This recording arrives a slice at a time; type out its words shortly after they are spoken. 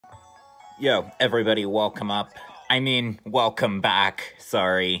Yo, everybody, welcome back.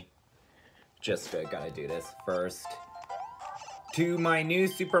 Sorry. Just gotta do this first. To my new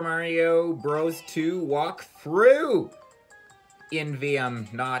Super Mario Bros. 2 walkthrough! In the,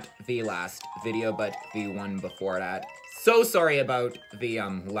 not the last video, but the one before that. So sorry about the,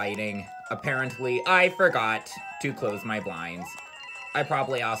 lighting. Apparently, I forgot to close my blinds. I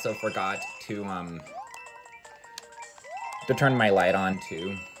probably also forgot to turn my light on,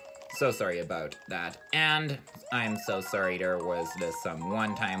 too. So sorry about that. And I'm so sorry there was this,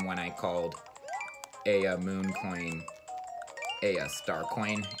 one time when I called a, moon coin a star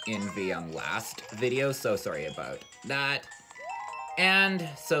coin in the, last video. So sorry about that. And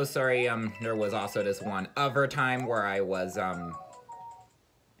so sorry, there was also this one other time where I was,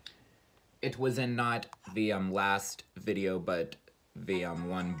 it was in not the, last video, but the,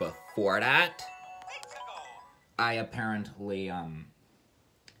 one before that. I apparently,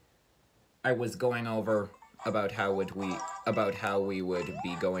 I was going over about how we would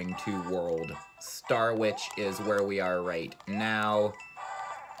be going to World Star, which is where we are right now.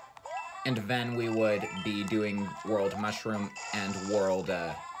 And then we would be doing World Mushroom and World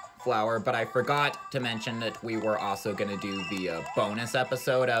Flower, but I forgot to mention that we were also gonna do the bonus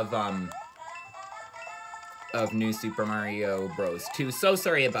episode of New Super Mario Bros. 2. So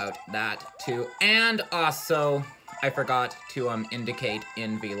sorry about that too. And also, I forgot to indicate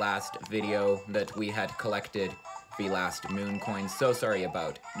in the last video that we had collected the last moon coin. So sorry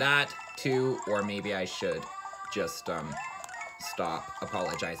about that too, or maybe I should just stop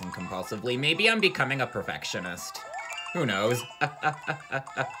apologizing compulsively. Maybe I'm becoming a perfectionist. Who knows?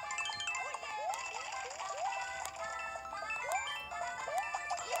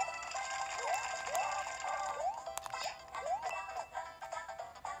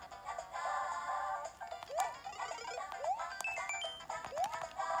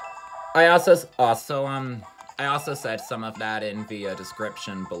 I also said some of that in the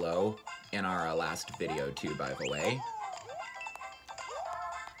description below in our last video too, by the way.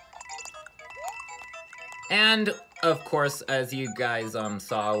 And, of course, as you guys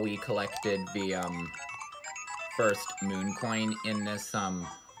saw, we collected the first moon coin in this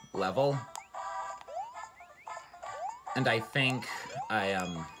level. And I think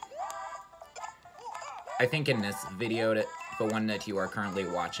in this video, the one that you are currently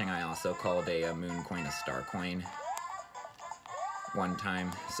watching, I also called a moon coin a star coin one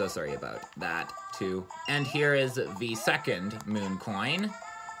time. So sorry about that too. And here is the second moon coin.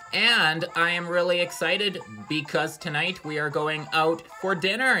 And I am really excited because tonight we are going out for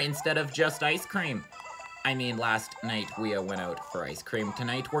dinner instead of just ice cream. I mean, last night we went out for ice cream.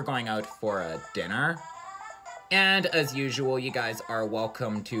 Tonight we're going out for a dinner. And as usual, you guys are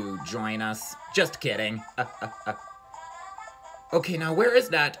welcome to join us. Just kidding. Okay, now where is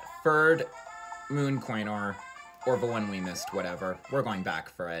that third moon coin or the one we missed, whatever. We're going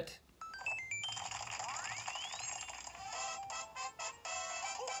back for it.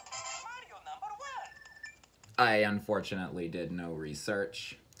 I unfortunately did no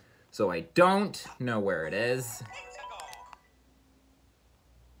research, so I don't know where it is.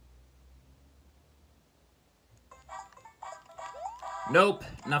 Nope,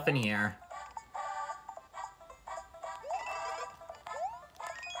 nothing here.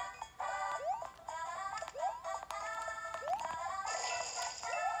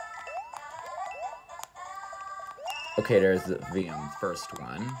 Okay, there's the first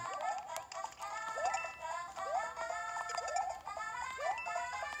one.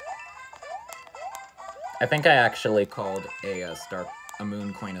 I think I actually called a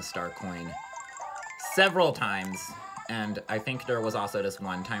moon coin a star coin several times, and I think there was also this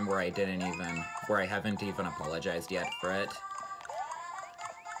one time where I haven't even apologized yet for it.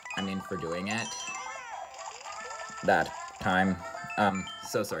 I mean, for doing it. That time.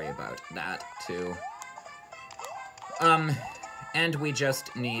 So sorry about that, too. And we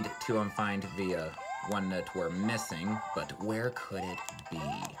just need to find the one that we're missing, but where could it be?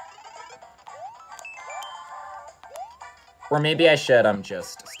 Or maybe I should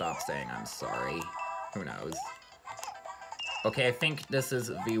just stop saying I'm sorry. Who knows? Okay, I think this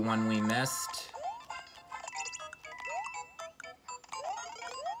is the one we missed.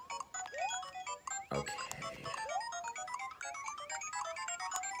 Okay.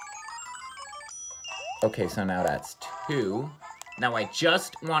 Okay, so now that's 2. Now I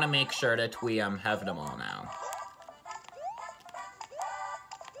just want to make sure that we have them all now.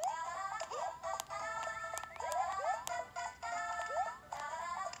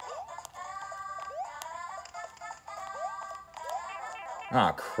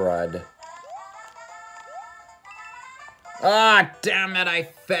 Aw, crud. Ah, damn it, I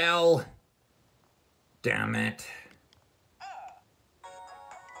fell. Damn it.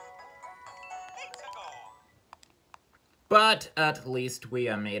 But at least we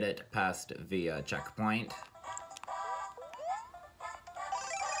made it past the checkpoint.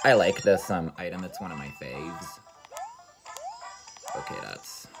 I like this item. It's one of my faves. Okay,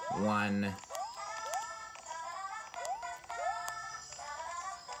 that's one.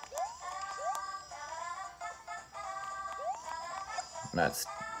 That's...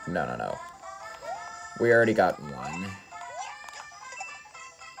 No. We already got one.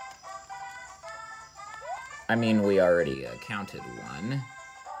 I mean, we already counted one.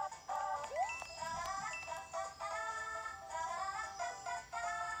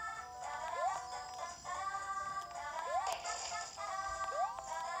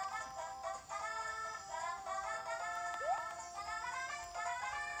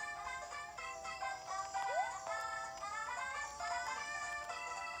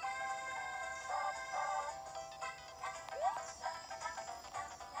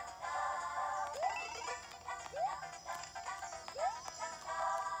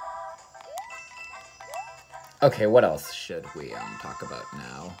 Okay, what else should we talk about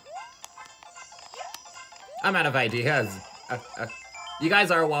now? I'm out of ideas. You guys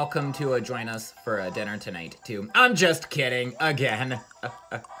are welcome to join us for dinner tonight, too. I'm just kidding, again.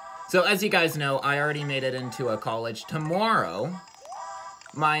 So, as you guys know, I already made it into a college. Tomorrow,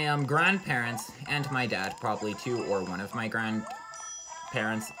 my grandparents and my dad, probably too, or one of my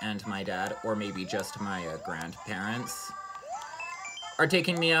grandparents and my dad, or maybe just my grandparents, are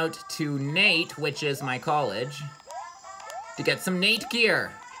taking me out to Nate, which is my college, to get some Nate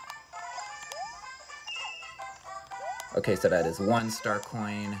gear. Okay, so that is 1 star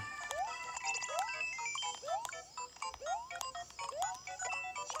coin.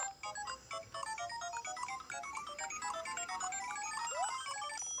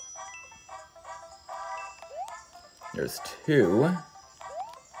 There's 2.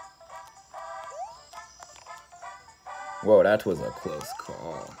 Whoa, that was a close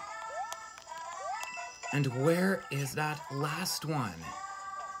call. And where is that last one?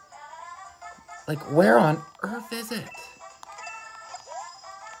 Like, where on earth is it?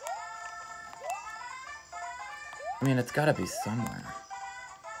 I mean, it's gotta be somewhere.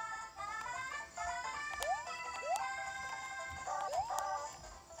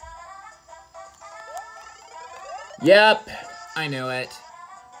 Yep, I knew it.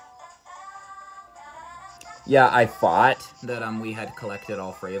 Yeah, I thought that we had collected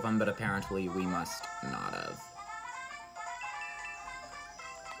all 3 of them, but apparently we must not have.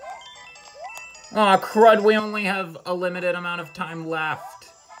 Aw, crud, we only have a limited amount of time left.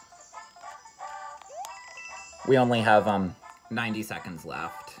 We only have 90 seconds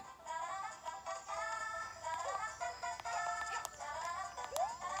left.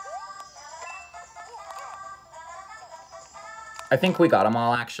 I think we got them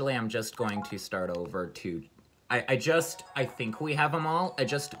all, actually. I'm just going to start over to... I think we have them all. I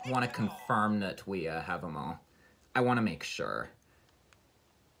just want to confirm that we have them all. I want to make sure.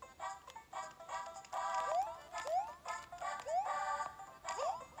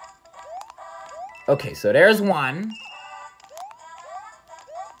 Okay, so there's 1.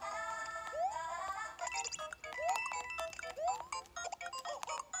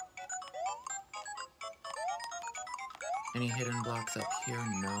 Any hidden blocks up here?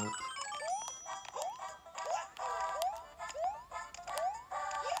 Nope.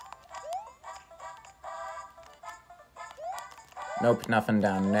 Nope, nothing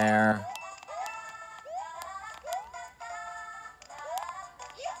down there.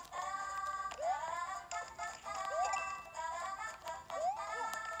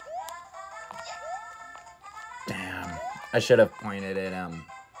 Damn. I should have pointed it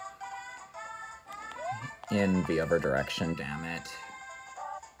in the other direction, damn it.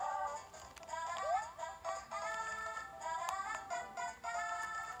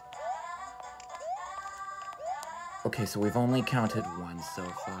 Okay, so we've only counted 1 so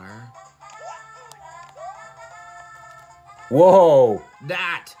far. Whoa!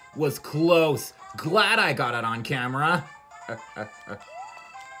 That was close! Glad I got it on camera!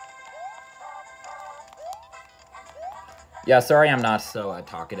 Yeah, sorry I'm not so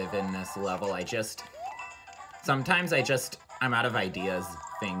talkative in this level. Sometimes I'm out of ideas,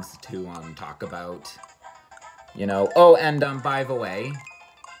 things to talk about. You know. Oh, and by the way,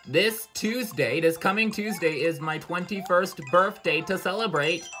 this coming Tuesday is my 21st birthday to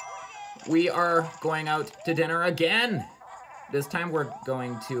celebrate. We are going out to dinner again. This time we're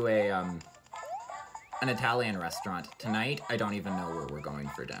going to an Italian restaurant. Tonight, I don't even know where we're going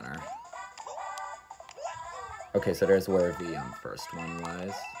for dinner. Okay, so there's where the first one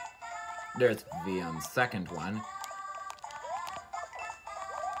was. There's VM's second one.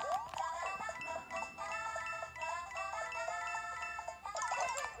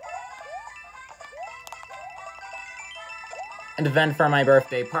 And then for my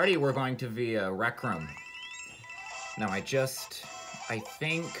birthday party, we're going to the Rec Room. Now I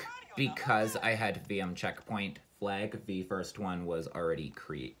think because I had VM checkpoint flag, the first one was already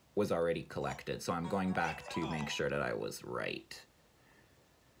collected, so I'm going back to make sure that I was right.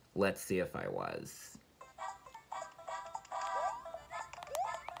 Let's see if I was.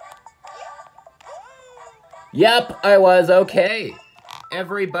 Yep, I was. Okay.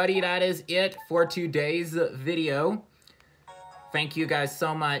 Everybody, that is it for today's video. Thank you guys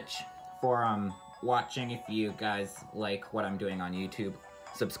so much for watching. If you guys like what I'm doing on YouTube,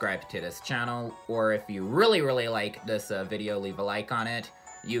 subscribe to this channel. Or if you really like this video, leave a like on it.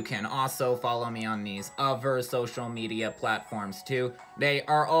 You can also follow me on these other social media platforms too. They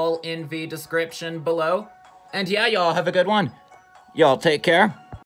are all in the description below. And yeah, y'all have a good one. Y'all take care.